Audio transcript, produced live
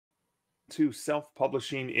to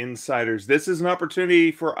Self-Publishing Insiders. This is an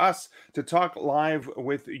opportunity for us to talk live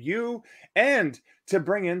with you and to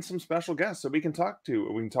bring in some special guests so we can talk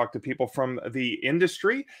to people from the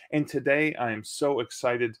industry. And today I am so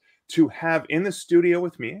excited to have in the studio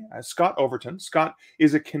with me Scott Overton. Scott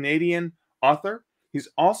is a Canadian author. He's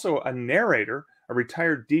also a narrator, a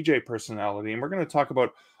retired DJ personality, and we're going to talk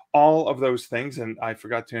about all of those things. And I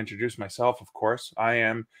forgot to introduce myself, of course. I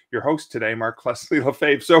am your host today, Mark Leslie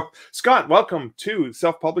Lefebvre. So, Scott, welcome to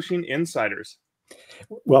Self-Publishing Insiders.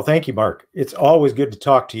 Well, thank you, Mark. It's always good to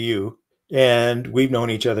talk to you, and we've known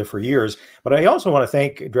each other for years. But I also want to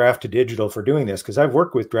thank Draft to Digital for doing this, because I've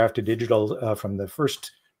worked with Draft to Digital from the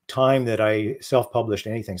first time that I self-published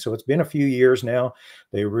anything. So it's been a few years now.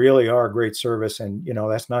 They really are a great service. And, you know,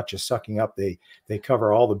 that's not just sucking up. They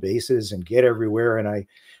cover all the bases and get everywhere. And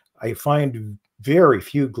I find very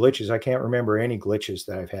few glitches. I can't remember any glitches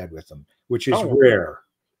that I've had with them, which is rare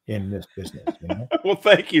in this business. You know? Well,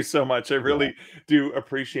 thank you so much. I really do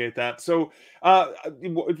appreciate that. So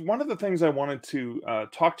one of the things I wanted to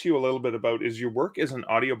talk to you a little bit about is your work as an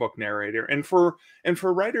audiobook narrator. And for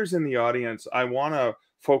writers in the audience, I want to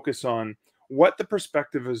focus on what the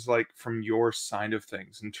perspective is like from your side of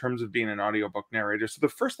things in terms of being an audiobook narrator. So the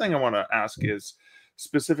first thing I want to ask is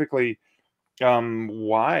specifically,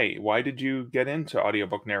 why did you get into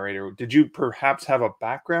audiobook narrator? Did you perhaps have a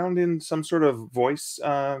background in some sort of voice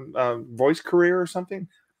career or something?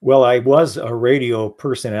 Well, I was a radio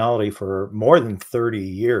personality for more than 30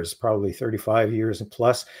 years, probably 35 years and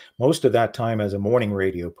plus, most of that time as a morning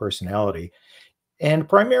radio personality, and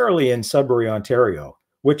primarily in Sudbury, Ontario,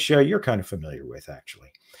 which you're kind of familiar with,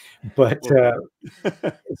 actually. But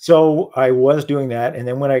so I was doing that. And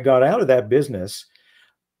then when I got out of that business,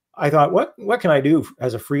 I thought, what can I do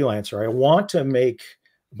as a freelancer? I want to make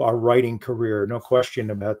a writing career, no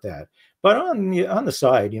question about that. But on the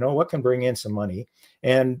side, you know, what can bring in some money?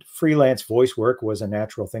 And freelance voice work was a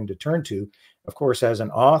natural thing to turn to. Of course, as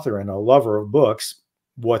an author and a lover of books,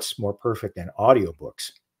 what's more perfect than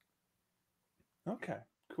audiobooks? Okay,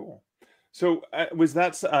 cool. So was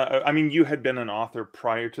that, I mean, you had been an author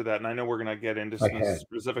prior to that, and I know we're going to get into some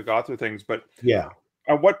specific author things, but yeah.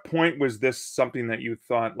 At what point was this something that you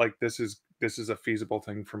thought, like, this is a feasible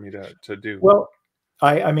thing for me to do? Well,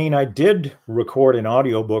 I mean, I did record an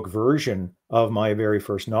audiobook version of my very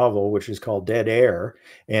first novel, which is called Dead Air.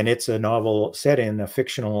 And it's a novel set in a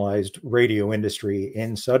fictionalized radio industry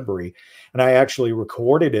in Sudbury. And I actually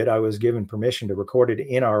recorded it. I was given permission to record it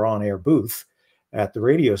in our on-air booth at the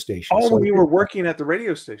radio station. Oh, so you were working at the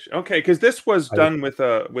radio station. Okay, because this was done with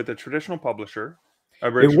a traditional publisher.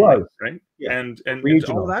 It was, right? Yeah. And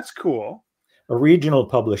regional. Oh, that's cool. A regional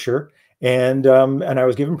publisher. And I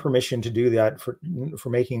was given permission to do that for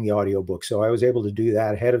making the audiobook. So I was able to do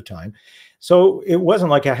that ahead of time. So it wasn't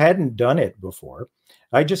like I hadn't done it before.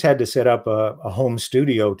 I just had to set up a home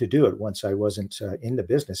studio to do it once I wasn't in the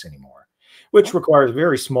business anymore, which requires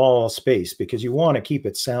very small space because you want to keep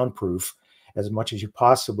it soundproof as much as you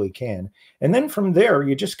possibly can. And then from there,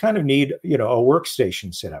 you just kind of need, you know, a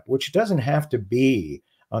workstation set up, which doesn't have to be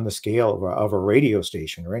on the scale of a radio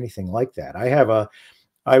station or anything like that.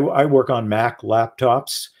 I work on Mac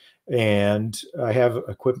laptops, and I have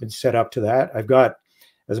equipment set up to that. I've got,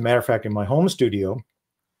 as a matter of fact, in my home studio,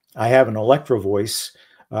 I have an Electro Voice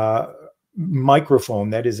microphone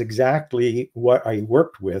that is exactly what I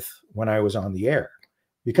worked with when I was on the air,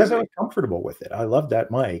 because I was comfortable with it. I love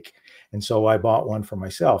that mic. And so I bought one for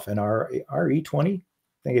myself. And our E20, I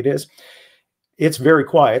think it is, it's very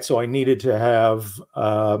quiet. So I needed to have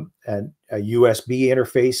a USB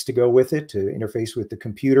interface to go with it, to interface with the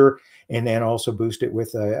computer, and then also boost it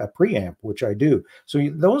with a preamp, which I do. So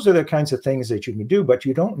those are the kinds of things that you can do, but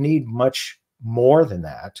you don't need much more than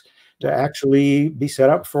that to actually be set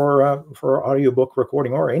up for audiobook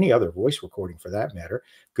recording or any other voice recording for that matter.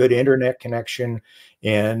 Good internet connection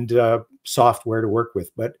and software to work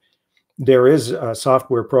with. But there is a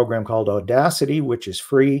software program called Audacity, which is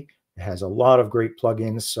free. It has a lot of great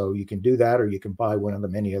plugins, so you can do that, or you can buy one of the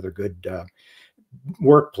many other good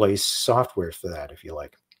workplace softwares for that if you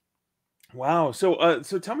like. Wow. So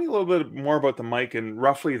tell me a little bit more about the mic and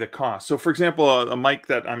roughly the cost. So for example, a mic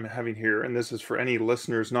that I'm having here, and this is for any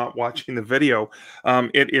listeners not watching the video,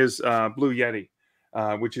 it is Blue Yeti,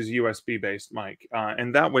 which is USB based mic.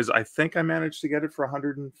 And that was, I think I managed to get it for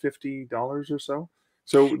 $150 or so.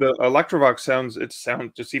 So the Electrovox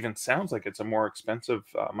sounds like it's a more expensive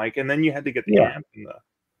mic. And then you had to get the amp and the...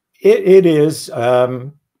 It is.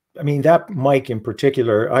 I mean, that mic in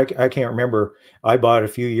particular, I can't remember. I bought it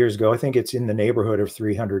a few years ago. I think it's in the neighborhood of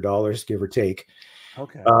 $300, give or take.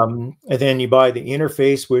 Okay. And then you buy the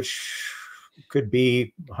interface, which could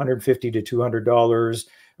be $150 to $200,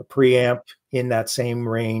 a preamp in that same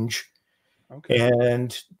range. Okay.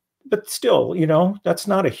 But still, that's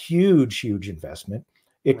not a huge investment.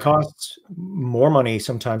 It Right. costs more money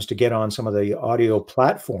sometimes to get on some of the audio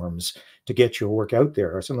platforms to get your work out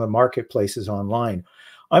there, or some of the marketplaces online.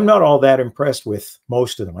 I'm not all that impressed with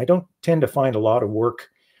most of them. I don't tend to find a lot of work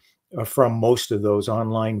from most of those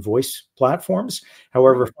online voice platforms.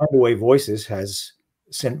 However, Right. Findaway Voices has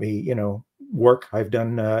sent me, work. I've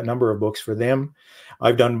done a number of books for them.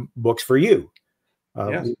 I've done books for you.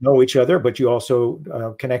 Yes. We know each other, but you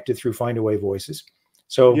also connected through Findaway Voices.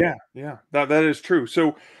 So Yeah, yeah, that is true.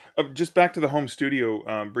 So, just back to the home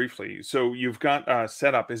studio briefly. So you've got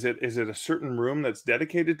set up. Is it a certain room that's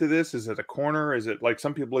dedicated to this? Is it a corner? Is it like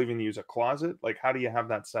some people even use a closet? Like, how do you have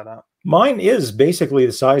that set up? mine is basically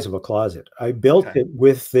the size of a closet. I built Okay. it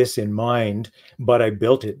with this in mind, but I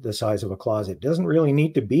built it the size of a closet. It doesn't really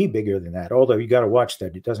need to be bigger than that, although you got to watch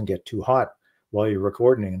that it doesn't get too hot while you're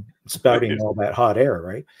recording and spouting all that hot air,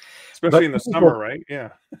 right? Especially But in the some summer, people, right? Yeah.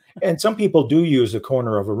 and some people do use a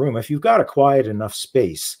corner of a room. If you've got a quiet enough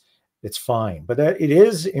space, it's fine. But that it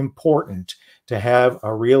is important to have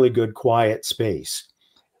a really good quiet space.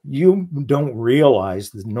 You don't realize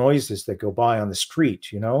the noises that go by on the street,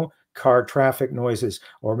 car traffic noises,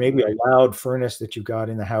 or maybe Right. a loud furnace that you got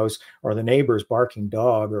in the house, or the neighbor's barking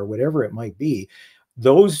dog, or whatever it might be.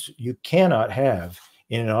 Those you cannot have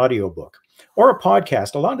in an audiobook or a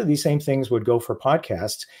podcast. A lot of these same things would go for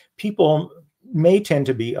podcasts. People may tend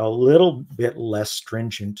to be a little bit less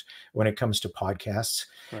stringent when it comes to podcasts,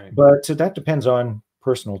 Right. but that depends on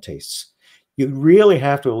personal tastes. You really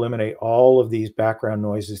have to eliminate all of these background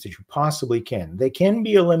noises that you possibly can. They can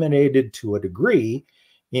be eliminated to a degree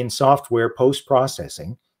in software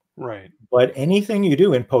post-processing, Right. but anything you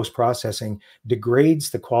do in post-processing degrades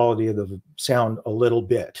the quality of the sound a little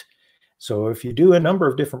bit. So if you do a number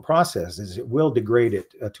of different processes, it will degrade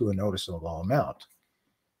it to a noticeable amount.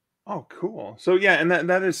 Oh, cool. So yeah, and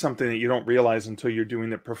that is something that you don't realize until you're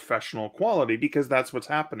doing the professional quality, because that's what's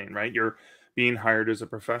happening, right? You're being hired as a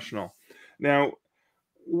professional. Now,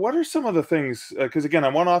 what are some of the things, because again, I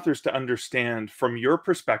want authors to understand from your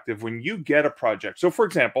perspective when you get a project. So for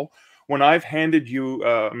example, when I've handed you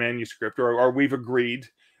a manuscript, or we've agreed,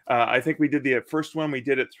 I think we did the first one, we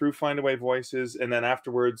did it through Findaway Voices, and then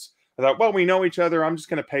afterwards I thought, well, we know each other, I'm just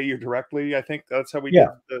going to pay you directly. I think that's how we did Yeah,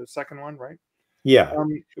 the second one, right? yeah.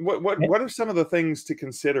 What are some of the things to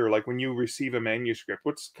consider, like when you receive a manuscript?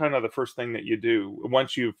 What's kind of the first thing that you do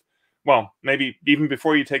once you've, well, maybe even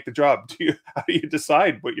before you take the job? How do you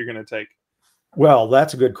decide what you're going to take? Well,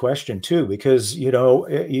 that's a good question too, because you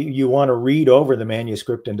want to read over the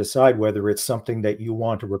manuscript and decide whether it's something that you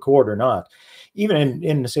want to record or not. Even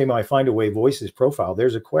in the same I Findaway Voices profile,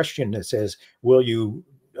 there's a question that says, "Will you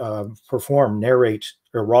narrate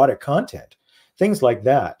erotic content?" Things like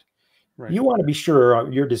that. Right. You want to be sure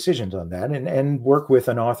of your decisions on that, and work with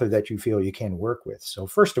an author that you feel you can work with. So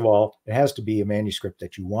first of all, it has to be a manuscript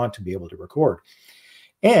that you want to be able to record,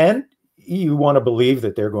 and you want to believe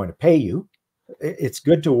that they're going to pay you. It's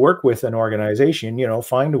good to work with an organization.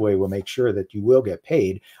 Findaway will make sure that you will get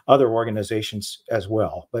paid, other organizations as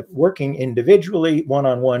well. But working individually,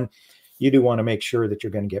 one-on-one, you do want to make sure that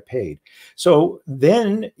you're going to get paid. So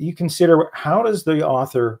then you consider, how does the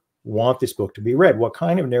author want this book to be read? What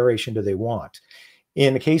kind of narration do they want?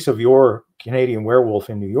 In the case of your Canadian Werewolf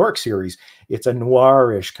in New York series, it's a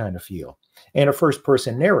noirish kind of feel and a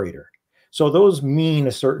first-person narrator. So those mean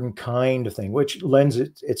a certain kind of thing, which lends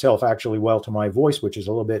itself actually well to my voice, which is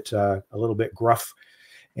a little bit gruff,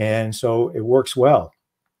 and so it works well.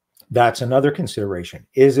 That's another consideration.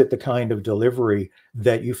 Is it the kind of delivery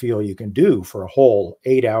that you feel you can do for a whole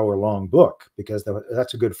 8-hour long book? Because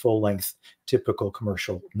that's a good full length, typical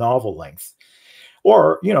commercial novel length.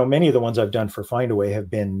 Or, many of the ones I've done for Findaway have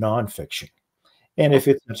been nonfiction. And if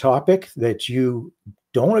it's a topic that you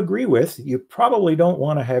don't agree with, you probably don't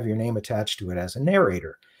want to have your name attached to it as a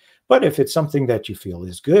narrator. But if it's something that you feel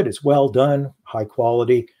is good, it's well done, high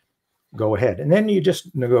quality, go ahead. And then you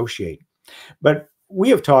just negotiate. But we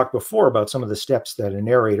have talked before about some of the steps that a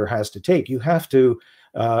narrator has to take. You have to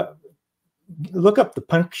look up the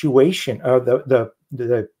punctuation of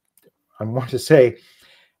I want to say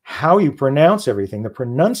how you pronounce everything. The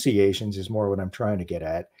pronunciations is more what I'm trying to get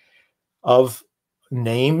at, of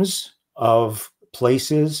names, of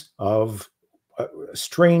places, of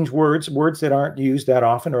strange words that aren't used that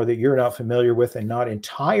often or that you're not familiar with and not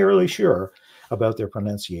entirely sure about their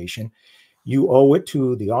pronunciation. You owe it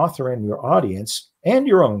to the author and your audience and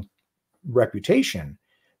your own reputation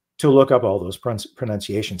to look up all those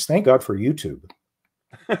pronunciations. Thank God for YouTube.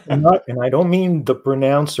 And I don't mean the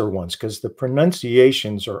pronouncer ones, because the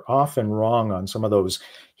pronunciations are often wrong on some of those.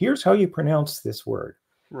 Here's how you pronounce this word.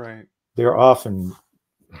 Right. They're often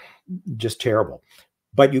just terrible.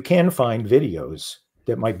 But you can find videos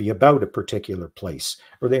that might be about a particular place,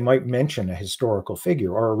 or they might mention a historical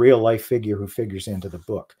figure or a real life figure who figures into the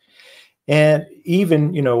book. And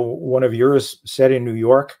even, one of yours set in New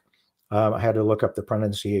York, I had to look up the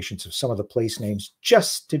pronunciations of some of the place names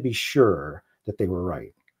just to be sure that they were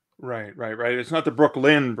right. Right, right, right. It's not the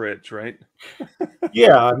Brooklyn Bridge, right?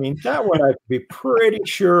 Yeah, I mean, that one I'd be pretty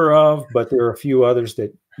sure of, but there are a few others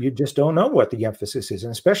that you just don't know what the emphasis is,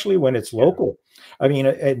 and especially when it's Yeah. local. I mean,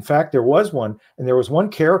 in fact, there was one, and there was one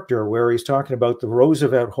character where he's talking about the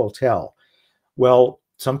Roosevelt Hotel. Well,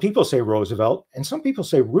 some people say Roosevelt, and some people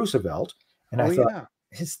say Roosevelt. And Oh, I thought, yeah.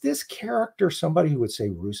 is this character somebody who would say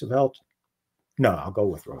Roosevelt? No, I'll go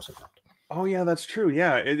with Roosevelt. Oh, yeah, that's true.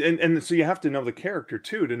 Yeah, and so you have to know the character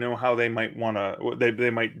too to know how they might wanna they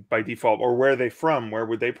might by default, or where they from, where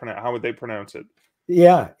would they pronounce how would they pronounce it?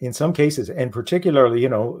 Yeah, in some cases, and particularly,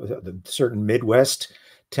 the certain Midwest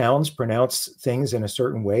towns pronounce things in a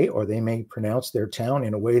certain way, or they may pronounce their town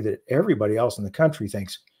in a way that everybody else in the country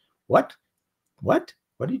thinks, what? What?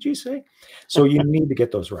 What did you say? So you need to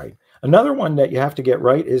get those right. Another one that you have to get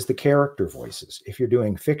right is the character voices. If you're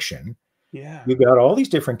doing fiction, Yeah. you've got all these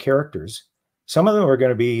different characters. Some of them are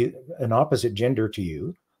going to be an opposite gender to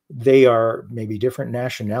you. They are maybe different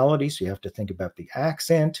nationalities. So you have to think about the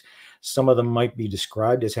accent. Some of them might be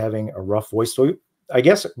described as having a rough voice. So I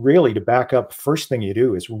guess really to back up, first thing you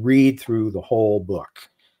do is read through the whole book.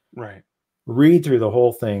 Right. Read through the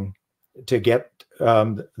whole thing to get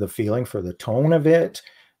the feeling for the tone of it,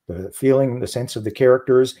 the feeling, the sense of the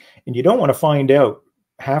characters. And you don't want to find out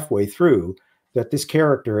halfway through that this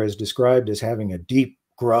character is described as having a deep,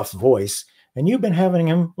 gruff voice, and you've been having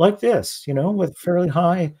him like this, with fairly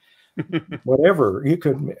high, whatever. You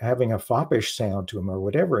could having a foppish sound to him or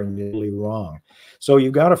whatever, and you're really wrong. So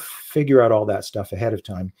you've got to figure out all that stuff ahead of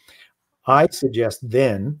time. I suggest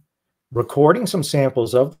then recording some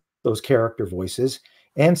samples of those character voices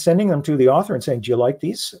and sending them to the author and saying, do you like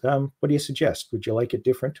these? What do you suggest? Would you like it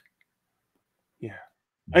different? Yeah.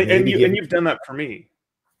 And Maybe give you've done that for me.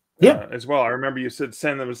 Yeah. As well. I remember you said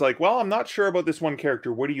send them. It's like, well, I'm not sure about this one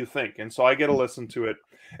character. What do you think? And so I get to listen to it.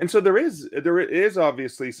 And so there is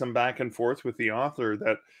obviously some back and forth with the author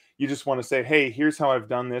that you just want to say, hey, here's how I've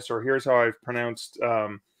done this, or here's how I've pronounced.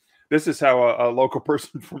 This is how a local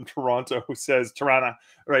person from Toronto says Tirana,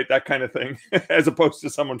 right? That kind of thing, as opposed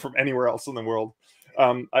to someone from anywhere else in the world.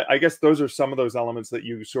 I guess those are some of those elements that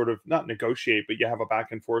you sort of not negotiate, but you have a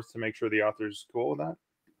back and forth to make sure the author's cool with that.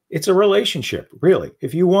 It's a relationship, really.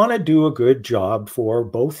 If you want to do a good job for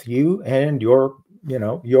both you and your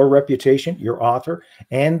reputation, your author,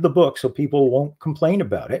 and the book, so people won't complain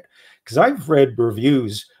about it. Because I've read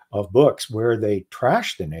reviews of books where they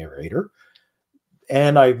trash the narrator,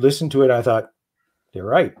 and I listened to it. I thought, they're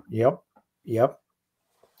right. Yep.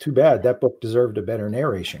 Too bad. That book deserved a better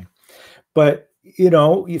narration. But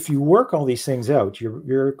if you work all these things out,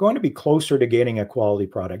 you're going to be closer to getting a quality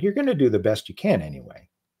product. You're going to do the best you can anyway.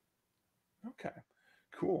 Okay,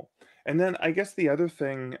 cool. And then I guess the other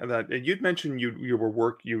thing that you'd mentioned you'd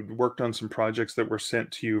worked on some projects that were sent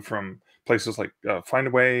to you from places like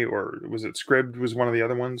Findaway, or was it Scribd was one of the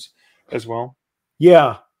other ones as well?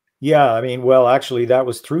 Yeah. Yeah. I mean, well, actually, that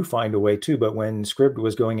was through Findaway too. But when Scribd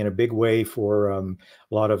was going in a big way for a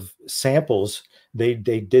lot of samples, they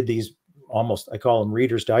did these almost, I call them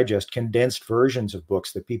Reader's Digest, condensed versions of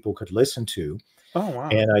books that people could listen to. Oh, wow.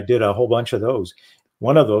 And I did a whole bunch of those.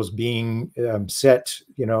 One of those being set,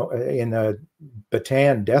 in a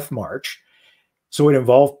Bataan death march. So it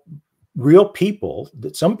involved real people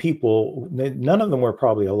that some people, none of them were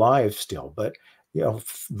probably alive still, but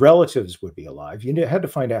relatives would be alive. You had to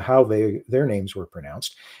find out how their names were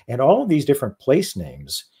pronounced, and all of these different place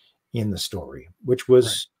names in the story, which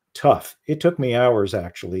was tough. It took me hours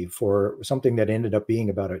actually for something that ended up being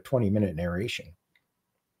about a 20-minute narration.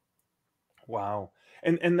 Wow.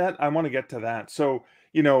 And that I want to get to that. So,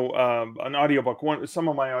 an audiobook, some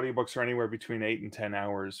of my audiobooks are anywhere between 8 and 10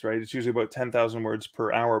 hours, right? It's usually about 10,000 words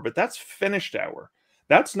per hour, but that's finished hour.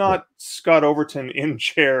 That's not Scott Overton in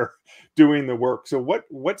chair doing the work. So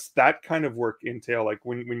what's that kind of work entail? Like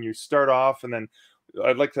when you start off, and then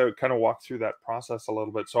I'd like to kind of walk through that process a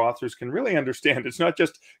little bit so authors can really understand. It's not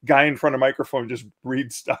just guy in front of microphone, just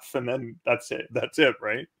read stuff and then that's it. That's it,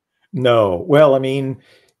 right? No. Well, I mean,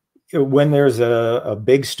 when there's a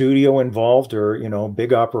big studio involved, or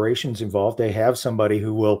big operations involved, they have somebody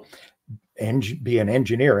who will be an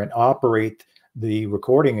engineer and operate the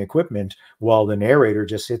recording equipment while the narrator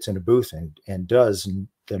just sits in a booth and does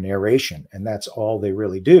the narration. And that's all they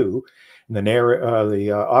really do. And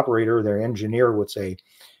the operator, their engineer would say,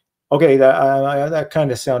 okay, that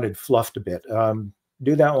kind of sounded fluffed a bit.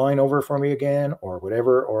 Do that line over for me again, or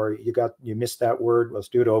whatever, or you missed that word. Let's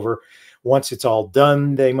do it over. Once it's all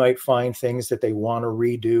done, they might find things that they want to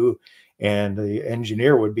redo. And the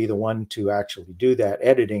engineer would be the one to actually do that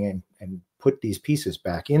editing and put these pieces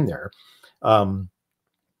back in there.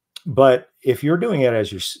 But if you're doing it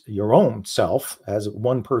as your own self, as a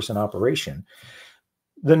one-person operation,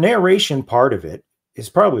 the narration part of it is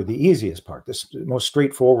probably the easiest part, the most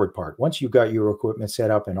straightforward part. Once you've got your equipment set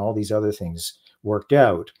up and all these other things worked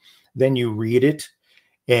out, then you read it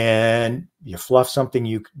and you fluff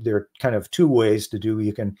something. There are kind of two ways to do.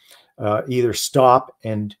 You can either stop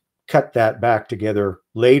and cut that back together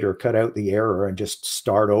later, cut out the error and just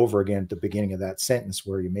start over again at the beginning of that sentence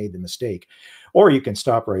where you made the mistake. Or you can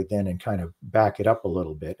stop right then and kind of back it up a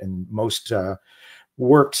little bit. And most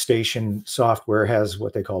workstation software has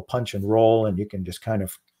what they call punch and roll, and you can just kind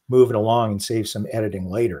of move it along and save some editing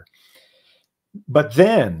later. But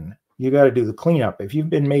then you got to do the cleanup. If you've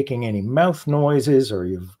been making any mouth noises or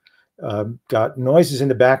you've got noises in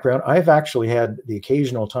the background, I've actually had the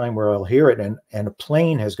occasional time where I'll hear it and a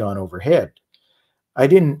plane has gone overhead. I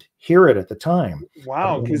didn't hear it at the time.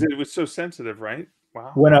 Wow, because it was so sensitive, right?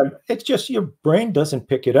 Wow. It's just your brain doesn't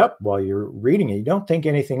pick it up while you're reading it. You don't think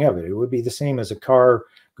anything of it. It would be the same as a car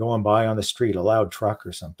going by on the street, a loud truck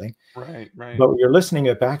or something. Right. But when you're listening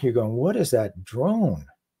it back, you're going, what is that drone?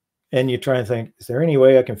 And you try and think, is there any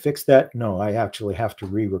way I can fix that? No, I actually have to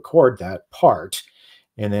re-record that part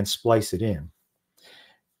and then splice it in.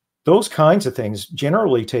 Those kinds of things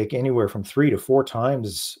generally take anywhere from 3 to 4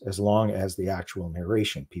 times as long as the actual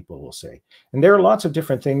narration, people will say. And there are lots of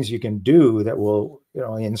different things you can do that will,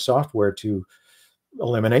 in software to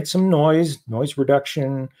eliminate some noise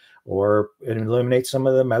reduction, or eliminate some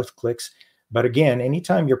of the mouth clicks. But again,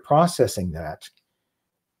 anytime you're processing that,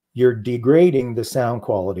 you're degrading the sound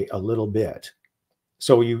quality a little bit.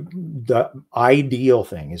 So the ideal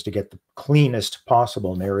thing is to get the cleanest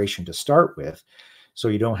possible narration to start with, so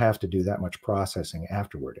you don't have to do that much processing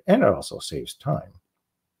afterward. And it also saves time.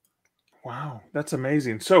 Wow, that's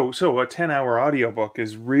amazing. So a 10-hour audiobook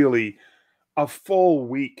is really a full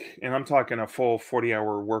week, and I'm talking a full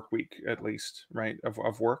 40-hour work week at least, right?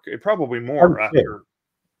 Of work. It probably more after.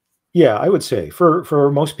 Yeah, I would say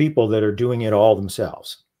for most people that are doing it all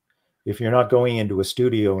themselves. If you're not going into a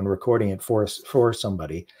studio and recording it for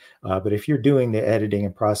somebody, but if you're doing the editing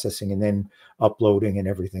and processing and then uploading and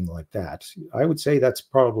everything like that, I would say that's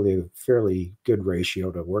probably a fairly good ratio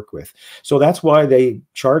to work with. So that's why they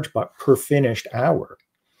charge per finished hour.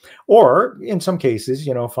 Or in some cases,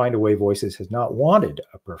 Find Away Voices has not wanted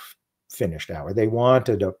a per finished hour. They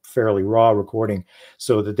wanted a fairly raw recording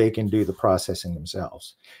so that they can do the processing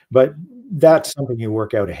themselves. But that's something you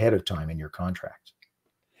work out ahead of time in your contract.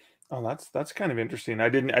 Oh, that's kind of interesting. I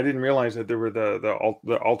didn't realize that there were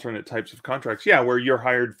the alternate types of contracts. Yeah, where you're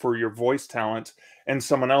hired for your voice talent, and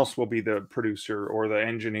someone else will be the producer or the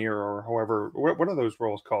engineer or however. What are those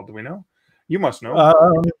roles called? Do we know? You must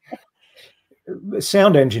know.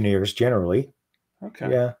 Sound engineers generally. Okay.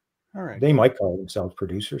 Yeah. All right. They might call themselves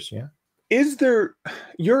producers. Yeah. Is there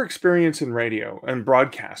your experience in radio and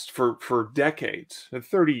broadcast for decades,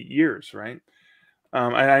 30 years, right?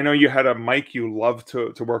 And I know you had a mic you love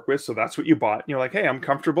to work with, so that's what you bought. And you're like, hey, I'm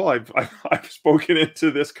comfortable. I've spoken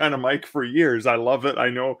into this kind of mic for years. I love it. I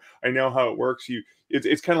know how it works.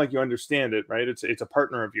 It's kind of like you understand it, right? It's a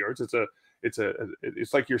partner of yours.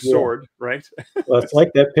 It's like your sword, right? Well, it's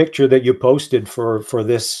like that picture that you posted for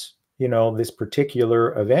this, this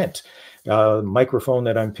particular event. Microphone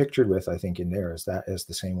that I'm pictured with, I think in there is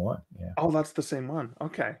the same one. Yeah. Oh, that's the same one.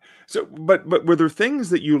 Okay. So, but were there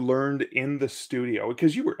things that you learned in the studio?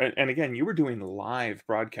 Because you were, and again, you were doing live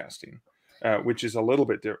broadcasting, which is a little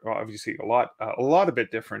bit obviously a lot a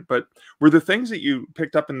bit different. But were there things that you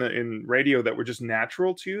picked up in radio that were just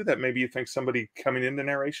natural to you that maybe you think somebody coming into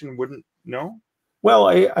narration wouldn't know? Well,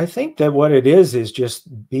 I think that what it is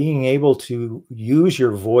just being able to use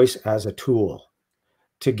your voice as a tool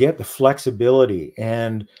to get the flexibility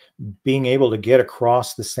and being able to get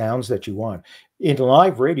across the sounds that you want. In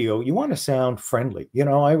live radio, you want to sound friendly.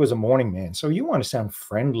 I was a morning man, so you want to sound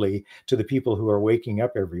friendly to the people who are waking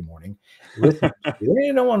up every morning. Listen,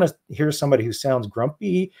 you don't want to hear somebody who sounds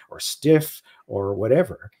grumpy or stiff or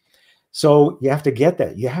whatever. So you have to get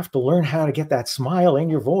that. You have to learn how to get that smile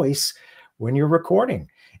in your voice when you're recording.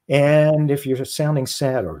 And if you're sounding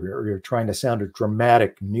sad or you're trying to sound a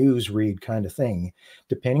dramatic newsread kind of thing,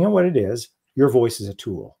 depending on what it is, your voice is a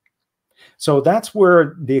tool. So that's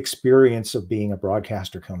where the experience of being a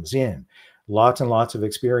broadcaster comes in. Lots and lots of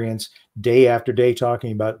experience, day after day,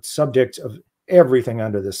 talking about subjects of everything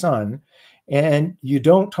under the sun. And you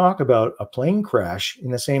don't talk about a plane crash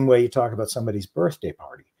in the same way you talk about somebody's birthday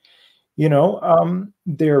party.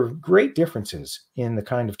 There are great differences in the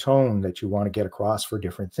kind of tone that you want to get across for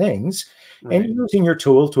different things, and Right. using your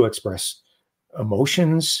tool to express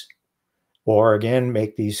emotions, or again,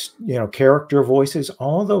 make these, character voices,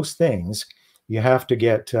 all those things you have to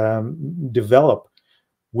get develop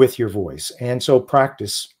with your voice. And so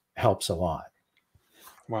practice helps a lot.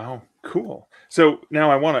 Wow, cool. So now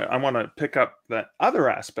I want to pick up that other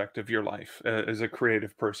aspect of your life as a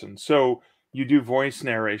creative person. So you do voice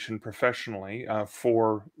narration professionally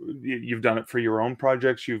you've done it for your own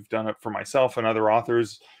projects, you've done it for myself and other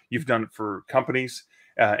authors, you've done it for companies,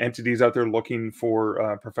 entities out there looking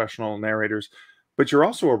for professional narrators. But you're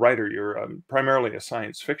also a writer. You're primarily a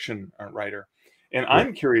science fiction writer. And Yeah.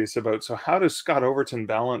 I'm curious about, so how does Scott Overton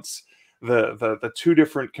balance the two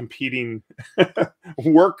different competing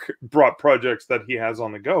work brought projects that he has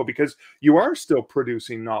on the go, because you are still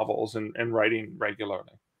producing novels and writing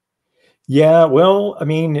regularly. Yeah, well, I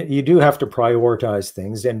mean, you do have to prioritize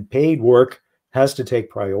things, and paid work has to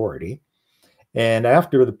take priority. And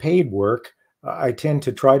after the paid work, I tend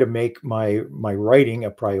to try to make my writing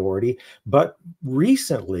a priority. But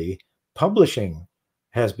recently, publishing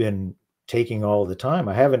has been taking all the time.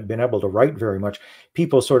 I haven't been able to write very much.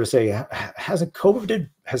 People sort of say, has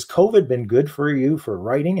COVID been good for you for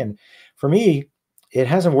writing? And for me, it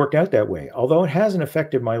hasn't worked out that way. Although it hasn't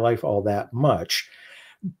affected my life all that much,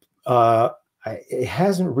 uh, it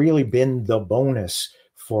hasn't really been the bonus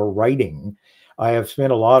for writing. I have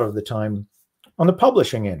spent a lot of the time on the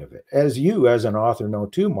publishing end of it. As you, as an author, know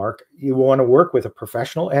too, Mark, you want to work with a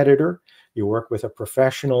professional editor, you work with a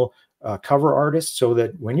professional cover artist, so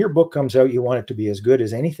that when your book comes out, you want it to be as good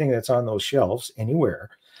as anything that's on those shelves anywhere.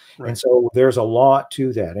 And Right. so there's a lot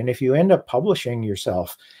to that. And if you end up publishing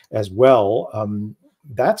yourself as well,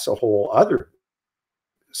 that's a whole other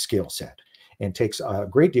skill set and takes a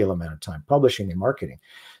great deal amount of time, publishing and marketing.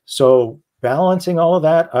 So balancing all of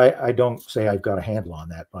that, I don't say I've got a handle on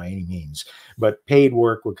that by any means, but paid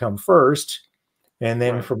work would come first. And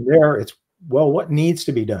then Right. from there, it's, well, what needs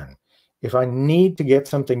to be done? If I need to get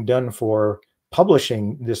something done for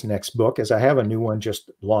publishing this next book, as I have a new one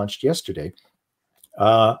just launched yesterday,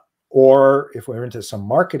 uh, or if we're into some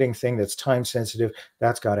marketing thing that's time sensitive,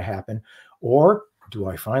 that's got to happen. Or do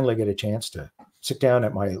I finally get a chance to sit down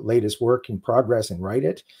at my latest work in progress and write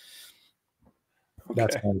it?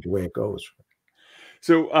 That's Okay. kind of the way it goes.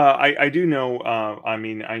 So I do know. I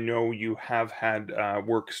mean, I know you have had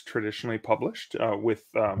works traditionally published with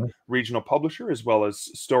Mhm. regional publisher, as well as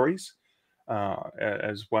stories,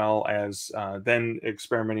 as well as then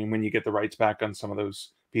experimenting when you get the rights back on some of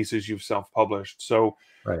those pieces you've self-published. So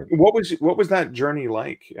Right. what was that journey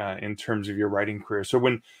like in terms of your writing career? So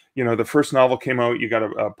when the first novel came out, you got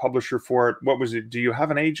a publisher for it. What was it? Do you have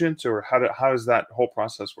an agent, or how does that whole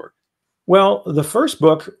process work? Well, the first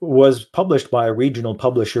book was published by a regional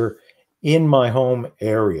publisher in my home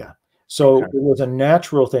area. So Okay. it was a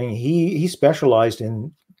natural thing. He specialized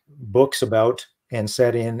in books about and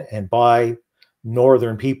set in and by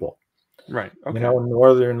northern people, Right. Okay.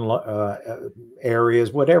 northern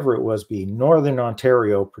areas, whatever it was, be northern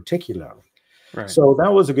Ontario particularly. Right. So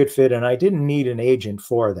that was a good fit, and I didn't need an agent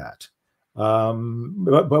for that.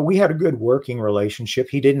 But we had a good working relationship.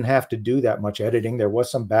 He didn't have to do that much editing. There was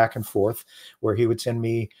some back and forth where he would send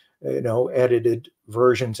me, edited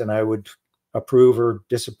versions, and I would approve or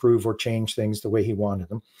disapprove or change things the way he wanted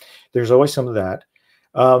them. There's always some of that.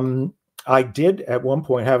 I did at one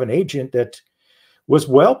point have an agent that was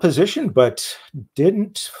well positioned, but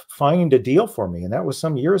didn't find a deal for me, and that was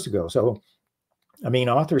some years ago. So, I mean,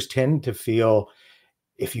 authors tend to feel,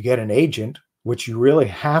 if you get an agent, which you really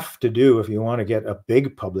have to do if you want to get a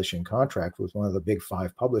big publishing contract with one of the big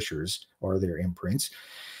five publishers or their imprints,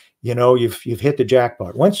 you've hit the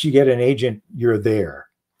jackpot. Once you get an agent, you're there.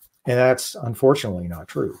 And that's unfortunately not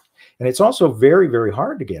true. And it's also very, very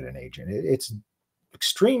hard to get an agent. It's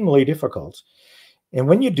extremely difficult. And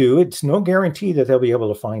when you do, it's no guarantee that they'll be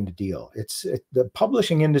able to find a deal. The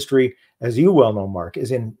publishing industry, as you well know, Mark,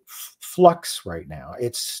 is in flux right now.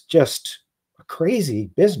 It's just a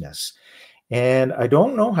crazy business. And I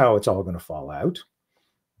don't know how it's all going to fall out,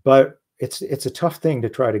 but it's a tough thing to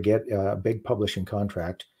try to get a big publishing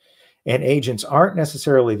contract. And agents aren't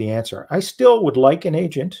necessarily the answer. I still would like an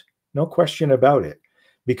agent, no question about it,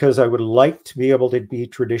 because I would like to be able to be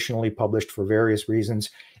traditionally published for various reasons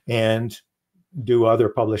and do other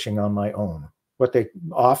publishing on my own, what they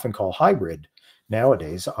often call hybrid,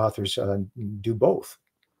 nowadays authors do both.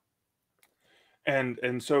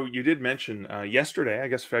 And so you did mention yesterday, I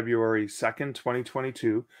guess February 2nd,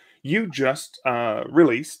 2022, you just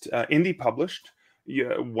released, indie published,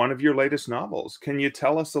 one of your latest novels. Can you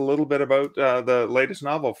tell us a little bit about the latest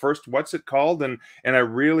novel? First, what's it called? And I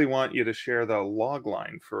really want you to share the log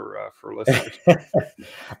line for listeners.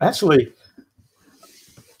 Actually,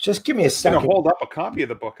 just give me a Going to second. hold up a copy of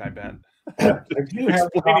the book, I bet. I do have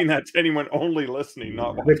Explaining that to anyone only listening,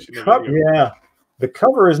 not watching the video. Yeah, the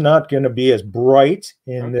cover is not going to be as bright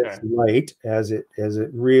in this Okay. light as it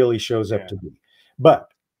really shows up Yeah. to be. But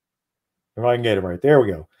if I can get it right, there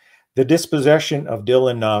we go. The Dispossession of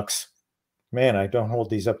Dylan Knox. Man, I don't hold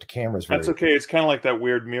these up to cameras very That's okay. It's kind of like that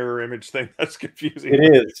weird mirror image thing. That's confusing.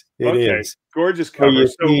 It is. It Okay. is. Gorgeous So cover. you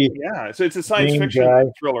So see yeah. So it's a science green fiction guy,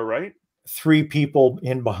 thriller, right? 3 people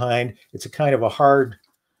in behind. It's a kind of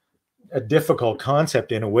a difficult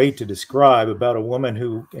concept in a way to describe, about a woman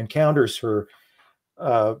who encounters her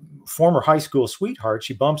former high school sweetheart.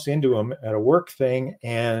 She bumps into him at a work thing,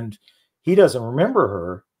 and he doesn't remember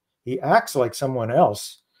her. He acts like someone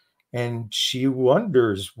else, and she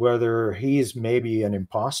wonders whether he's maybe an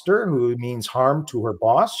imposter who means harm to her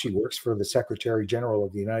boss. She works for the Secretary General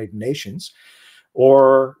of the United Nations.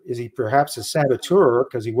 Or is he perhaps a saboteur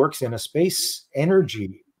because he works in a space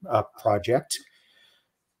energy project?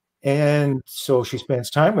 And so she spends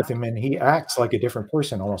time with him, and he acts like a different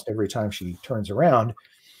person almost every time she turns around.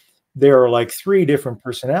 There are like 3 different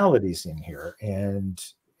personalities in here, and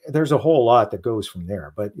there's a whole lot that goes from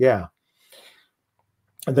there. But yeah,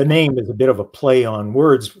 the name is a bit of a play on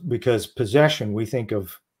words, because possession, we think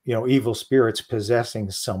of, evil spirits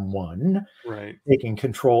possessing someone, Right. taking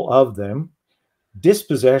control of them.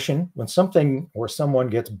 Dispossession, when something or someone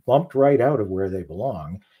gets bumped right out of where they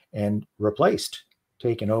belong and replaced,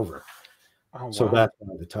 taken over. Oh, wow. So that's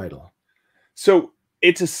the title. So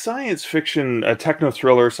it's a science fiction, a techno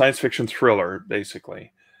thriller, science fiction thriller,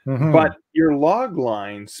 basically. Mm-hmm. But your log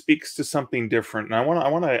line speaks to something different, and I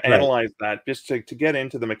want to analyze that just to get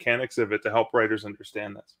into the mechanics of it to help writers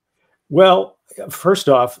understand this. Well, first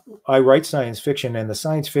off, I write science fiction, and the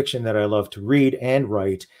science fiction that I love to read and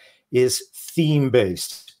write is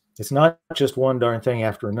theme-based. It's not just one darn thing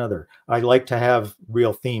after another. I like to have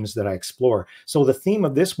real themes that I explore. So the theme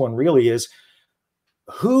of this one really is,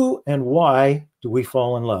 who and why do we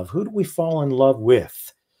fall in love? Who do we fall in love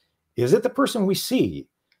with? Is it the person we see?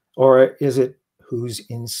 Or is it who's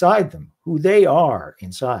inside them, who they are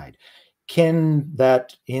inside? Can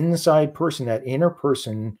that inside person, that inner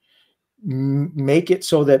person, make it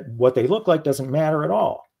so that what they look like doesn't matter at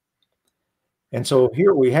all? And so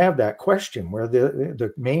here we have that question where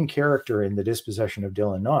the main character in The Dispossession of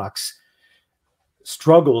Dylan Knox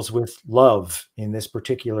struggles with love in this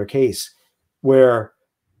particular case, where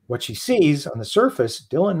what she sees on the surface,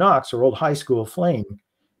 Dylan Knox, her old high school flame,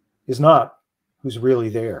 is not who's really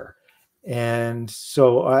there. And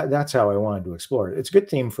so that's how I wanted to explore it. It's a good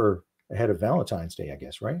theme for ahead of Valentine's Day, I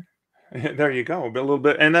guess, right? There you go, a little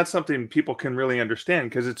bit, and that's something people can really understand,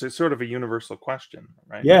 because it's a sort of a universal question,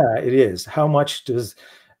 right? Yeah, it is. How much does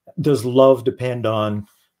love depend on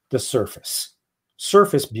the surface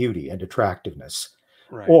beauty and attractiveness,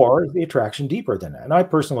 right, or is the attraction deeper than that? And I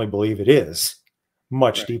personally believe it is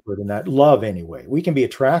much deeper than that. Love, anyway. We can be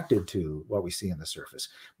attracted to what we see on the surface,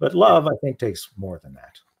 but love, I think, takes more than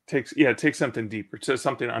that. It takes something deeper, to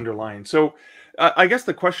something underlying. So I guess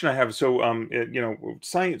the question I have, so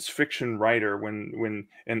science fiction writer, and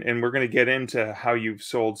we're going to get into how you've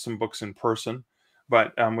sold some books in person,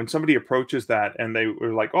 but when somebody approaches that and they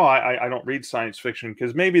were like, oh, I don't read science fiction,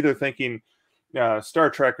 because maybe they're thinking Star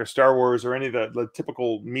Trek or Star Wars or any of the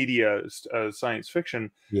typical media science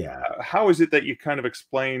fiction. Yeah. How is it that you kind of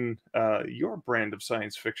explain your brand of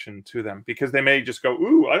science fiction to them? Because they may just go,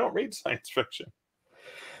 ooh, I don't read science fiction.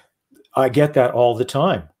 I get that all the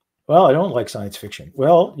time. Well, I don't like science fiction.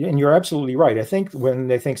 Well, and you're absolutely right. I think when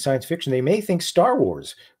they think science fiction, they may think Star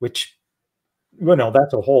Wars, which,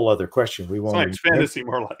 that's a whole other question. We won't. Science fantasy,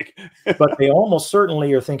 more like. But they almost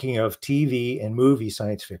certainly are thinking of TV and movie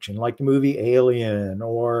science fiction, like the movie Alien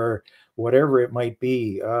or whatever it might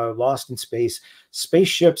be, Lost in Space,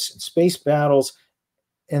 spaceships, and space battles.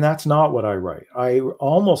 And that's not what I write. I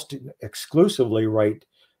almost exclusively write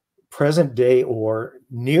present day or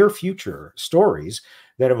near future stories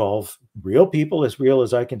that involve real people, as real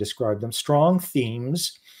as I can describe them, strong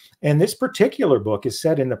themes. And this particular book is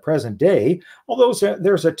set in the present day, although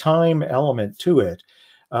there's a time element to it,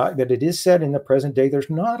 that it is set in the present day. There's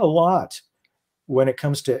not a lot when it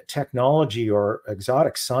comes to technology or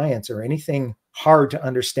exotic science or anything hard to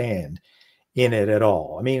understand in it at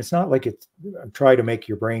all. I mean, it's not like it's try to make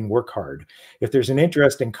your brain work hard. If there's an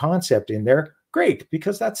interesting concept in there, great,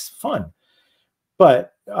 because that's fun.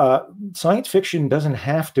 But science fiction doesn't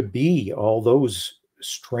have to be all those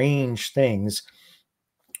strange things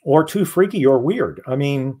or too freaky or weird. I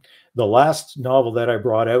mean, the last novel that I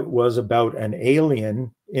brought out was about an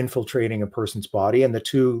alien infiltrating a person's body, and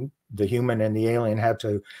the human and the alien, had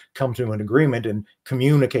to come to an agreement and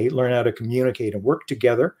communicate, learn how to communicate and work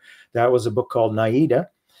together. That was a book called Naida,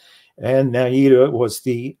 and Naida was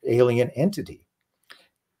the alien entity.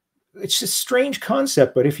 It's a strange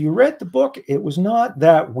concept, but if you read the book, it was not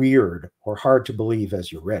that weird or hard to believe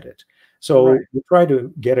as you read it. So you try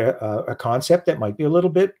to get a concept that might be a little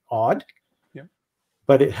bit odd,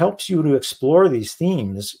 but it helps you to explore these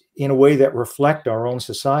themes in a way that reflect our own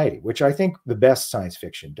society, which I think the best science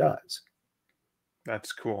fiction does.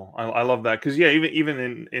 That's cool. I love that, because yeah,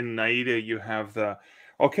 even in Naida, you have the,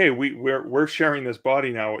 okay, we're sharing this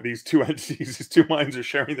body now. These two entities, these two minds are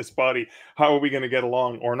sharing this body. How are we going to get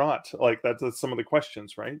along or not? Like that's some of the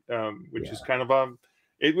questions, right? Which is kind of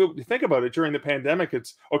think about it during the pandemic.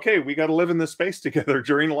 It's okay, we got to live in this space together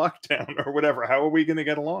during lockdown or whatever. How are we going to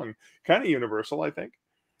get along? Kind of universal, I think.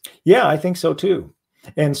 Yeah, I think so too.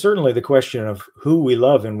 And certainly the question of who we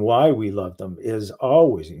love and why we love them is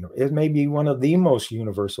always, it may be one of the most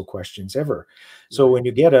universal questions ever. So when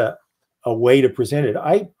you get a way to present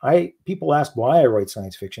it, people ask why I write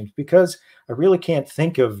science fiction, because I really can't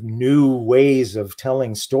think of new ways of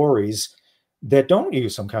telling stories that don't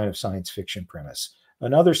use some kind of science fiction premise.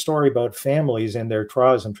 Another story about families and their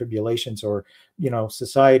trials and tribulations, or,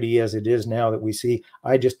 society as it is now that we see,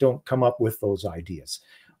 I just don't come up with those ideas.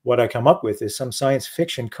 What I come up with is some science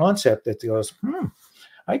fiction concept that goes,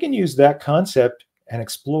 I can use that concept and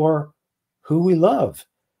explore who we love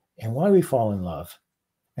and why we fall in love,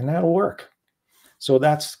 and that'll work. So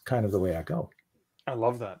that's kind of the way I go. I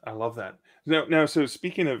love that. I love that. Now, so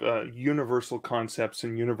speaking of universal concepts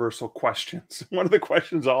and universal questions, one of the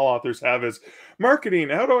questions all authors have is marketing.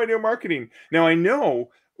 How do I do marketing? Now, I know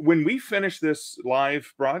when we finish this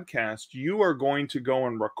live broadcast, you are going to go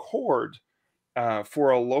and record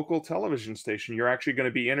for a local television station. You're actually going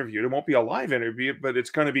to be interviewed. It won't be a live interview, but it's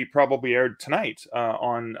going to be probably aired tonight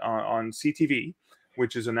on CTV,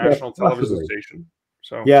 which is a national television station.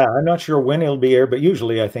 So yeah, I'm not sure when it'll be aired, but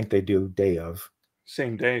usually I think they do day of.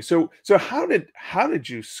 Same day. So how did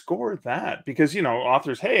you score that? Because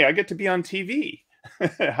authors, hey, I get to be on TV.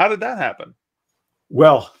 How did that happen?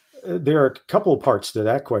 Well, there are a couple of parts to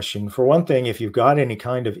that question. For one thing, if you've got any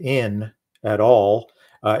kind of in at all,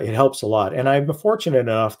 it helps a lot. And I'm fortunate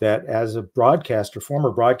enough that as a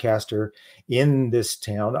former broadcaster in this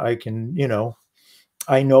town, I can,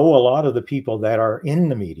 I know a lot of the people that are in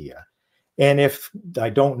the media. And if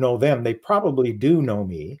I don't know them, they probably do know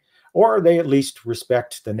me, or they at least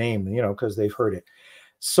respect the name, because they've heard it.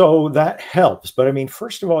 So that helps. But I mean,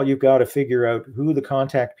 first of all, you've got to figure out who the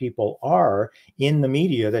contact people are in the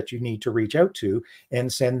media that you need to reach out to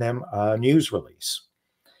and send them a news release.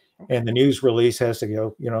 And the news release has to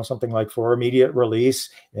go, something like for immediate release.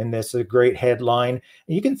 And that's a great headline.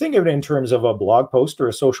 And you can think of it in terms of a blog post or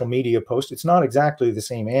a social media post. It's not exactly the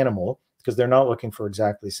same animal because they're not looking for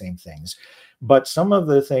exactly the same things. But some of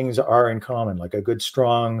the things are in common, like a good,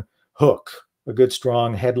 strong hook, a good,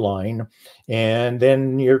 strong headline, and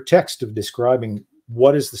then your text of describing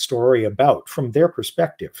what is the story about from their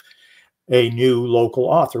perspective. A new local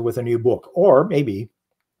author with a new book, or maybe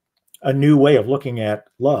a new way of looking at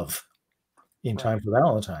love in time for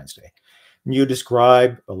Valentine's Day. And you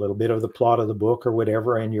describe a little bit of the plot of the book or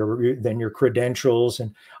whatever, and then your credentials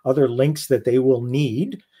and other links that they will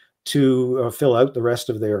need to fill out the rest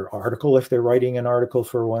of their article if they're writing an article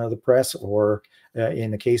for one of the press, or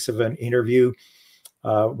in the case of an interview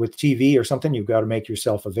with TV or something, you've got to make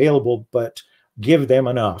yourself available, but give them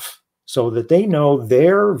enough so that they know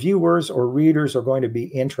their viewers or readers are going to be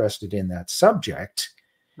interested in that subject.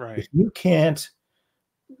 Right. If you can't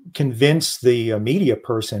convince the media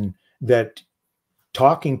person that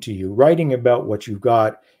talking to you, writing about what you've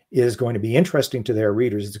got is going to be interesting to their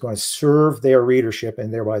readers, it's going to serve their readership,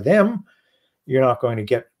 and thereby them, you're not going to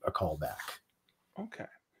get a call back. Okay.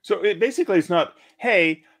 So basically it's not,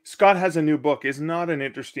 hey, Scott has a new book is not an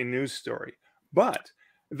interesting news story. But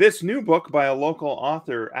this new book by a local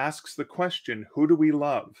author asks the question, who do we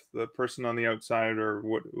love? The person on the outside or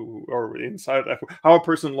what, or inside, how a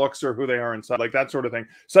person looks or who they are inside, like that sort of thing.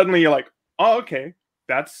 Suddenly you're like, oh, okay,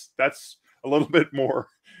 that's a little bit more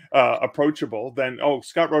approachable than, oh,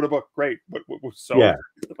 Scott wrote a book. Great. So, yeah.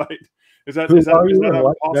 Is that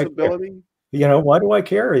a possibility? You know, why do I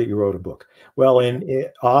care that you wrote a book? Well, and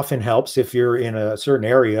it often helps if you're in a certain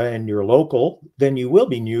area and you're local, then you will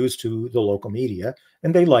be news to the local media,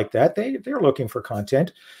 and they like that. They're looking for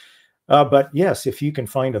content. But yes, if you can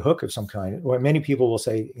find a hook of some kind, well, many people will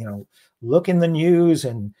say, you know, look in the news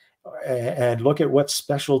and look at what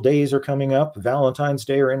special days are coming up, Valentine's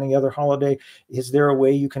Day or any other holiday. Is there a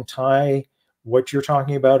way you can tie what you're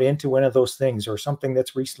talking about into one of those things, or something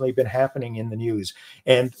that's recently been happening in the news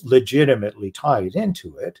and legitimately tie it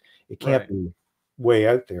into it? It can't Right. be way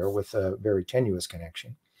out there with a very tenuous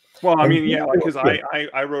connection. Well, I And mean, yeah, like, because yeah.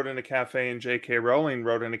 I wrote in a cafe and J.K. Rowling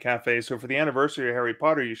wrote in a cafe. So for the anniversary of Harry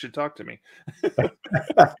Potter, you should talk to me.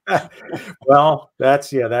 Well,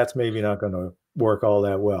 that's maybe not going to work all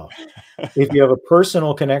that well. If you have a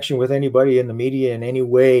personal connection with anybody in the media in any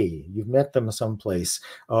way, you've met them someplace,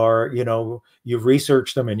 or you know, you've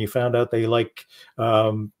researched them and you found out they like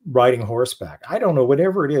riding horseback. I don't know,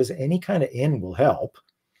 whatever it is, any kind of in will help.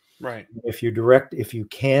 Right. If you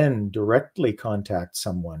can directly contact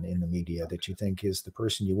someone in the media that you think is the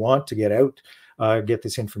person you want to get out, get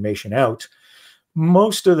this information out.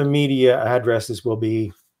 Most of the media addresses will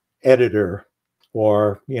be editor,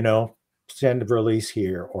 or, you know, send a release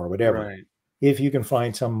here or whatever. Right. If you can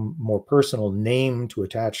find some more personal name to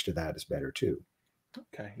attach to that, is better too.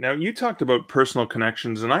 Okay. Now you talked about personal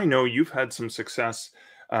connections, and I know you've had some success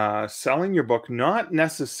selling your book, not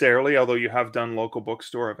necessarily, although you have done local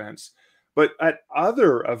bookstore events, but at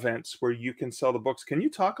other events where you can sell the books. Can you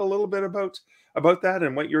talk a little bit about that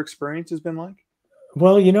and what your experience has been like?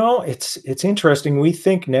 Well, you know, it's interesting. We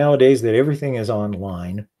think nowadays that everything is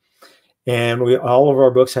online, and we all of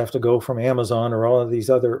our books have to go from Amazon or all of these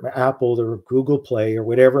other Apple or Google Play or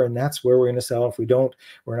whatever, and that's where we're going to sell. If we don't,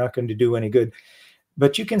 we're not going to do any good.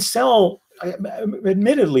 But you can sell,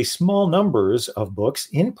 admittedly, small numbers of books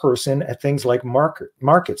in person at things like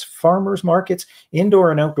markets, farmers markets,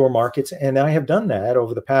 indoor and outdoor markets. And I have done that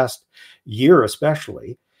over the past year,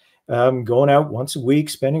 especially. Going out once a week,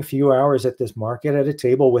 spending a few hours at this market at a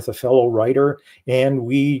table with a fellow writer, and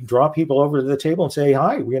we draw people over to the table and say,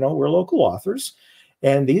 "Hi, you know, we're local authors,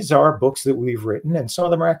 and these are books that we've written, and some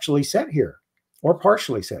of them are actually set here, or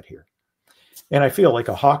partially set here." And I feel like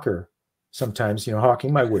a hawker sometimes, you know,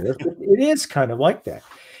 hawking my wares, but it is kind of like that.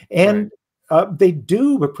 Right. And they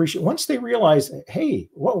do appreciate, once they realize, hey,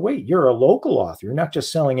 well, wait, you're a local author. You're not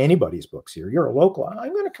just selling anybody's books here. You're a local.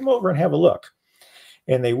 I'm going to come over and have a look.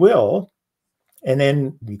 And they will. And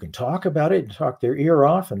then you can talk about it and talk their ear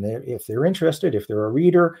off. And if they're interested, if they're a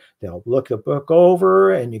reader, they'll look the book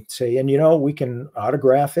over and you say, and you know, we can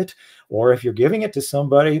autograph it. Or if you're giving it to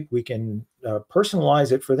somebody, we can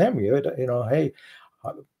personalize it for them. You know, hey,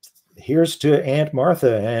 uh, here's to Aunt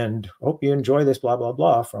Martha and hope you enjoy this, blah, blah,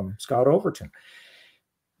 blah, from Scott Overton.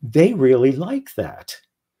 They really like that.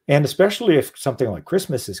 And especially if something like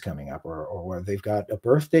Christmas is coming up, or they've got a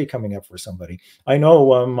birthday coming up for somebody. I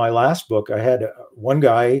know my last book, I had one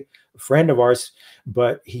guy, a friend of ours,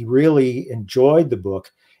 but he really enjoyed the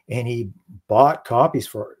book and he bought copies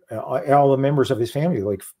for all the members of his family,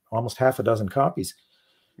 like almost half a dozen copies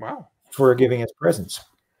Wow. for Cool. giving as presents.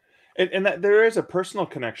 And that there is a personal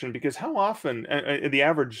connection, because how often does the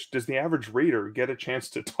average reader get a chance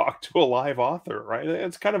to talk to a live author, right?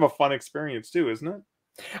 It's kind of a fun experience too, isn't it?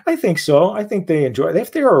 I think so. I think they enjoy it.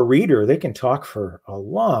 If they're a reader, they can talk for a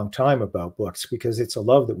long time about books because it's a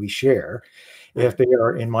love that we share. If Right. they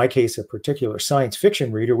are, in my case, a particular science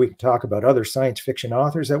fiction reader, we can talk about other science fiction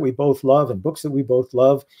authors that we both love and books that we both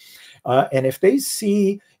love. And if they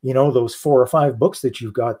see, you know, those 4 or 5 books that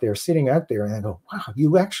you've got there sitting out there, and they go, "Wow,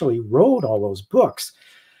 you actually wrote all those books,"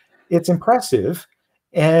 it's impressive,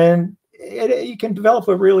 and you can develop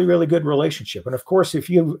a really, really good relationship. And of course, if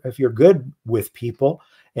you're good with people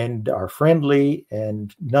and are friendly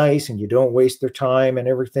and nice, and you don't waste their time and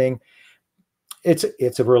everything,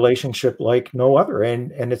 it's a relationship like no other,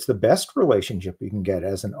 and it's the best relationship you can get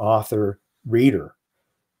as an author reader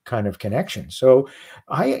kind of connection. So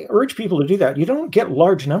I urge people to do that. You don't get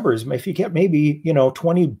large numbers. If you get maybe, you know,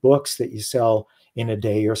 20 books that you sell in a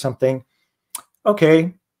day or something,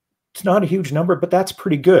 okay, it's not a huge number, but that's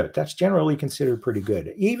pretty good. That's generally considered pretty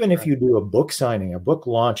good. Even if Right. you do a book signing, a book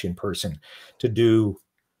launch in person, to do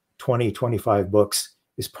 20, 25 books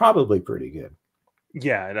is probably pretty good.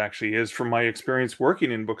 Yeah, it actually is, from my experience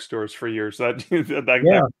working in bookstores for years. That that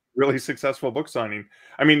Yeah. really successful book signing.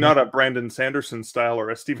 I mean, not a Brandon Sanderson style or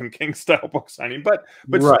a Stephen King style book signing, but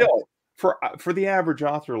Right. still for the average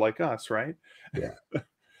author like us, right? Yeah.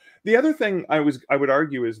 The other thing I would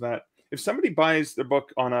argue is that if somebody buys their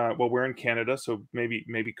book on a, well, we're in Canada, so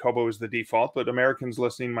maybe Kobo is the default, but Americans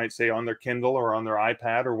listening might say on their Kindle or on their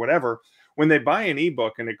iPad or whatever. when they buy an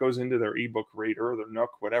ebook and it goes into their ebook reader or their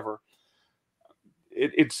Nook, whatever,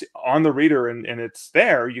 it's on the reader and it's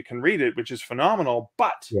there. You can read it, which is phenomenal.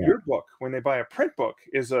 But Yeah. your book, when they buy a print book,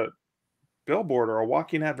 is a billboard or a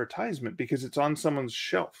walking advertisement because it's on someone's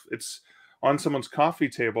shelf. It's on someone's coffee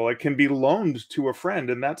table. It can be loaned to a friend,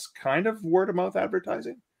 and that's kind of word of mouth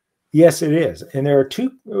advertising. Yes, it is. And there are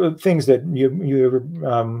two things that you're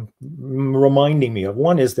reminding me of.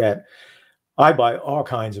 One is that I buy all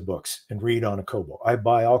kinds of books and read on a Kobo. I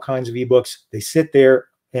buy all kinds of ebooks. They sit there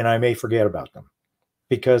and I may forget about them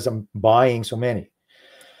because I'm buying so many.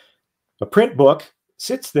 A print book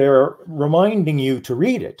sits there reminding you to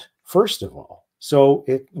read it, first of all. So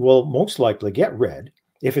it will most likely get read.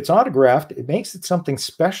 If it's autographed, it makes it something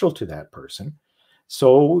special to that person.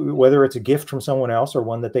 So whether it's a gift from someone else or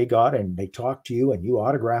one that they got and they talked to you and you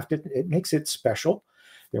autographed it, it makes it special.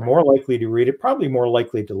 They're more likely to read it, probably more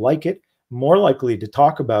likely to like it, more likely to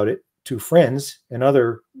talk about it to friends and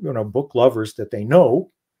other, book lovers that they know.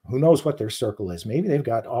 Who knows what their circle is? Maybe they've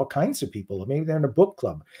got all kinds of people. Maybe they're in a book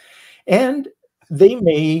club. And they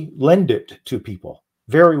may lend it to people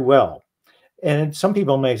very well. And some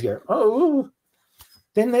people may say, oh,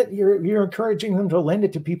 then that you're encouraging them to lend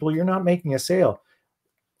it to people. You're not making a sale.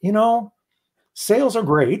 Sales are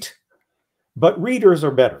great, but readers are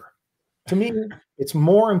better. To me, it's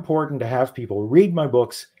more important to have people read my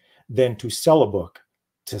books than to sell a book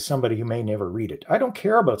to somebody who may never read it. I don't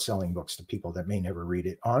care about selling books to people that may never read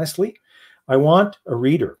it. Honestly, I want a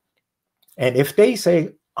reader. And if they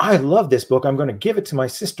say, I love this book, I'm going to give it to my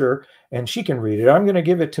sister and she can read it. I'm going to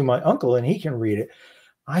give it to my uncle and he can read it.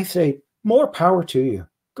 I say, more power to you.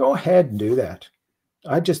 Go ahead and do that.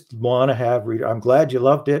 I just want to have reader. I'm glad you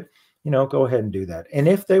loved it. Go ahead and do that. And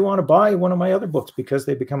if they want to buy one of my other books because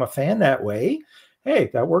they become a fan that way, hey,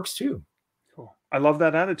 that works too. Cool. I love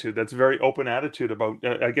that attitude. That's a very open attitude about,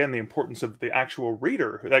 again, the importance of the actual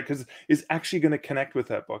reader, that because is actually going to connect with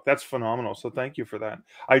that book. That's phenomenal. So thank you for that.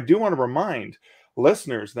 I do want to remind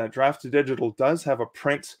listeners that Draft to Digital does have a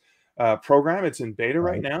print program. It's in beta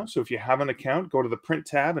right now. So if you have an account, go to the print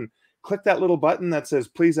tab and click that little button that says,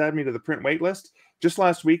 please add me to the print waitlist. Just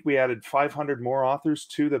last week, we added 500 more authors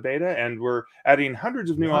to the beta, and we're adding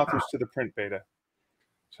hundreds of new authors to the print beta.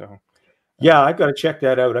 So, yeah, I've got to check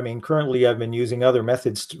that out. I mean, currently I've been using other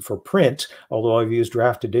methods for print, although I've used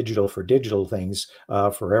Draft to Digital for digital things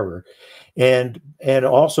forever. And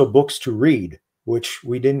also books to read, which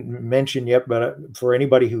we didn't mention yet, but for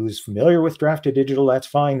anybody who's familiar with Draft to Digital, that's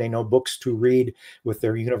fine. They know books to read with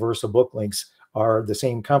their universal book links are the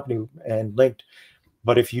same company and linked.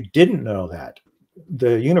 But if you didn't know that,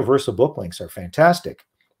 the universal book links are fantastic.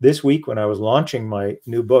 This week, when I was launching my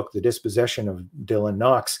new book, The Dispossession of Dylan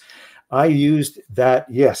Knox, I used that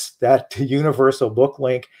universal book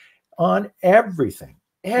link on everything,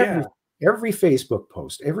 every Facebook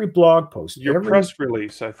post, every blog post, your every press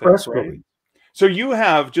release, I think, press right? release. So you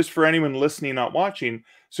have, just for anyone listening, not watching,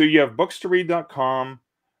 so you have bookstoread.com,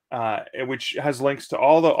 which has links to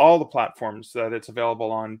all the platforms that it's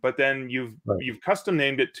available on. But then you've custom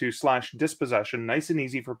named it to /dispossession, nice and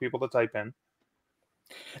easy for people to type in.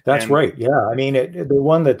 That's right. Yeah. I mean, the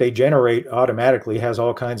one that they generate automatically has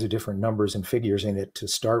all kinds of different numbers and figures in it to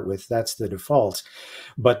start with. That's the default.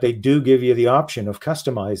 But they do give you the option of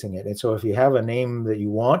customizing it. And so if you have a name that you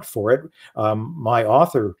want for it, my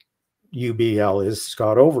author UBL is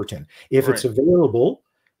Scott Overton. If it's available,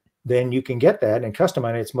 then you can get that and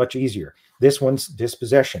customize it. It's much easier. This one's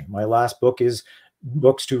Dispossession. My last book is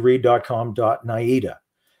bookstoread.com.naida.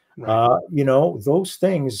 Those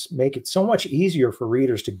things make it so much easier for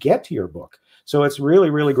readers to get to your book. So it's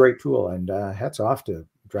really, really great tool. And hats off to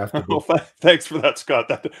Draft to Digital. Well, thanks for that,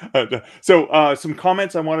 Scott. So some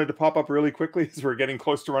comments I wanted to pop up really quickly as we're getting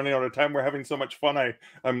close to running out of time. We're having so much fun.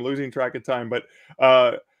 I'm losing track of time. But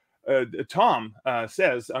Tom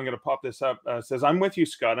says, I'm going to pop this up, says, I'm with you,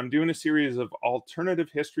 Scott. I'm doing a series of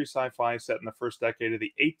alternative history sci-fi set in the first decade of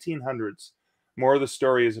the 1800s. More of the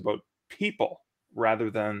story is about people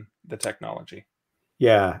rather than the technology.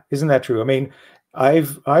 Yeah, isn't that true? I mean, I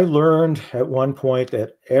learned at one point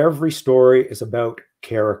that every story is about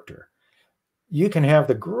character. You can have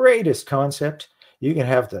the greatest concept. You can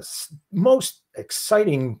have the most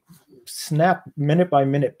exciting snap minute by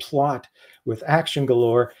minute plot with action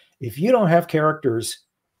galore. If you don't have characters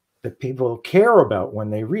that people care about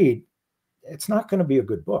when they read, it's not going to be a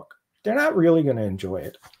good book. They're not really going to enjoy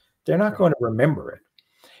it. They're not going to remember it.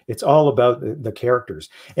 It's all about the characters.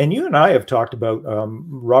 And you and I have talked about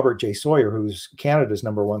Robert J. Sawyer, who's Canada's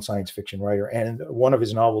 #1 science fiction writer. And one of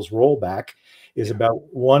his novels, Rollback, is about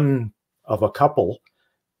one of a couple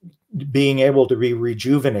being able to be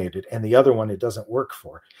rejuvenated, and the other one it doesn't work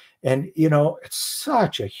for. And you know, it's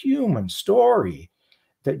such a human story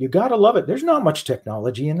that you got to love it. There's not much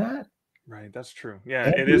technology in that. Right, that's true. Yeah,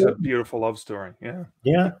 And it is a beautiful love story. Yeah,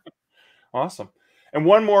 yeah. awesome. And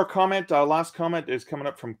one more comment, last comment is coming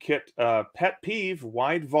up from Kit. Pet peeve: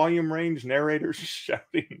 wide volume range narrators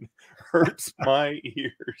shouting hurts my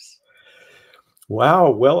ears.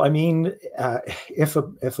 Wow. Well, I mean, if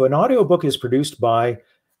an audiobook is produced by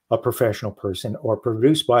a professional person or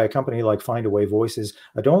produced by a company like Findaway Voices,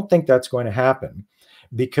 I don't think that's going to happen,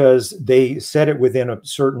 because they set it within a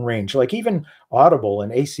certain range. Like even Audible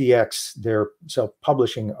and ACX, their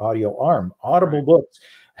self-publishing audio arm, Audible Right. books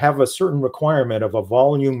have a certain requirement of a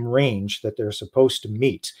volume range that they're supposed to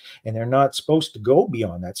meet, and they're not supposed to go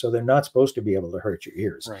beyond that. So they're not supposed to be able to hurt your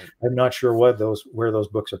ears. Right. I'm not sure where those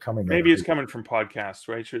books are coming out Maybe of. it's coming from podcasts,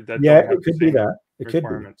 right? That Yeah, don't have it the could be same that. It could be.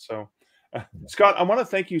 requirements. So, Scott, I want to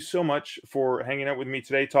thank you so much for hanging out with me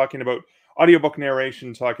today, talking about audiobook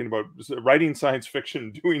narration, talking about writing science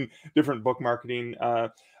fiction, doing different book marketing.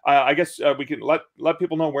 I guess we can let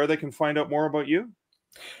people know where they can find out more about you.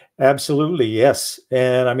 Absolutely, yes.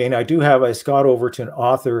 And I mean, I do have a Scott Overton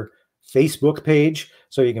author Facebook page,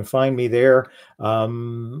 so you can find me there.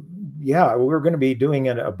 Yeah, we're going to be doing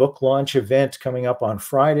a book launch event coming up on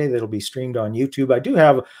Friday that'll be streamed on YouTube. I do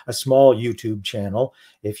have a small YouTube channel.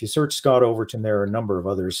 If you search Scott Overton, there are a number of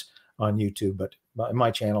others on YouTube, but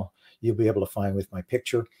my channel you'll be able to find with my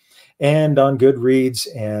picture, and on Goodreads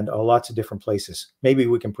and lots of different places. Maybe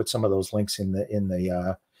we can put some of those links in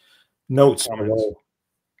the notes Comments. below.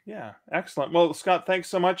 Yeah, excellent. Well, Scott, thanks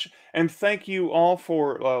so much. And thank you all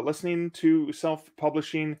for listening to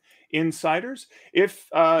Self-Publishing Insiders.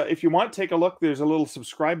 If you want, take a look. There's a little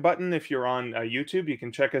subscribe button. If you're on YouTube, you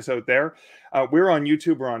can check us out there. We're on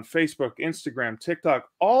YouTube. We're on Facebook, Instagram, TikTok,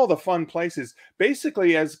 all the fun places.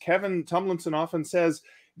 Basically, as Kevin Tumlinson often says,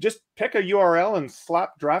 just pick a URL and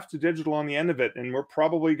slap Draft to Digital on the end of it, and we're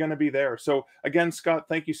probably going to be there. So again, Scott,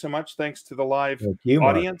 thank you so much. Thanks to the live Thank you,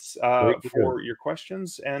 Mark. audience Great to do it. for your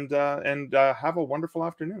questions, and have a wonderful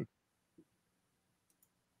afternoon.